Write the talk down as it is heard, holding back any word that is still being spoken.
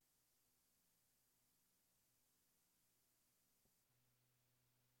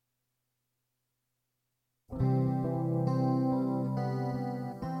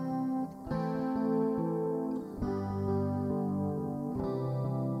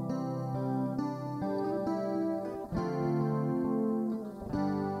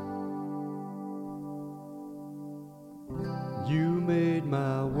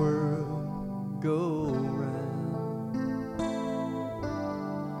my world go round,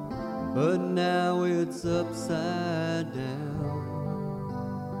 but now it's upside down.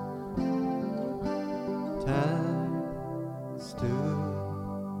 Time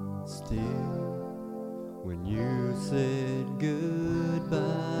stood still when you said goodbye.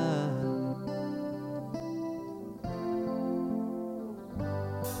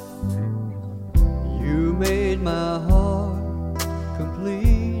 You made my heart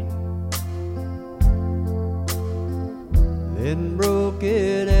complete, then broke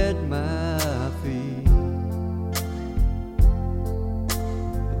it at my feet.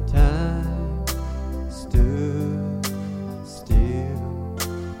 And time stood still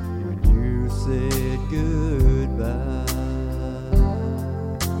when you said goodbye.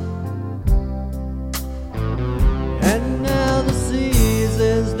 And now the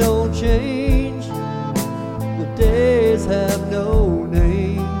seasons don't change, the days have no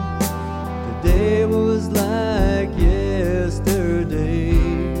name. Today was like yesterday.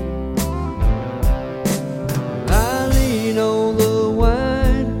 I lean on the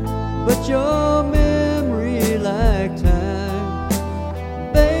wine, but your memory, like time,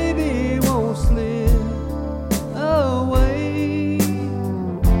 baby, won't slip away.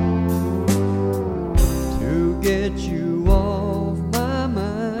 To get you off my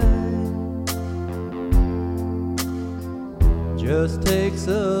mind just takes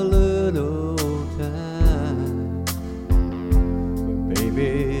a little time. But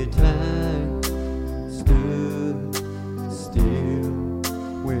baby, time stood still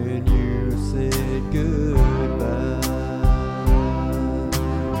when you said goodbye.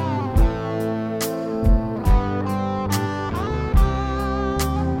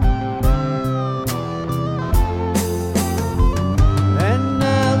 And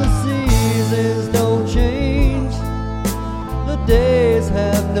now the seasons don't change, the days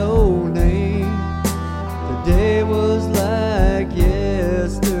have no name. Today was like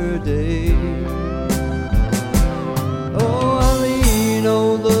yesterday. Oh, I lean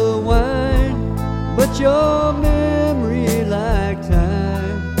on the wine, but your memory, like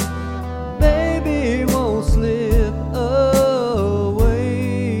time, baby, won't slip away.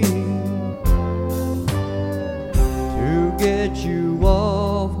 To get you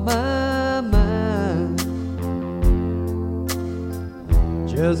off my mind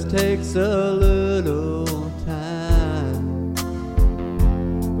just takes a little time.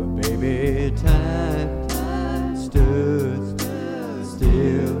 But baby, time stood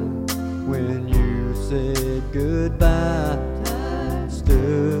still when you said goodbye. Time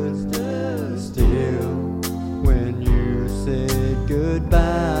stood still when you said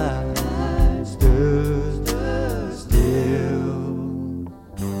goodbye. Time stood still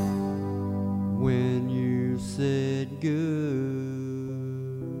when you said goodbye.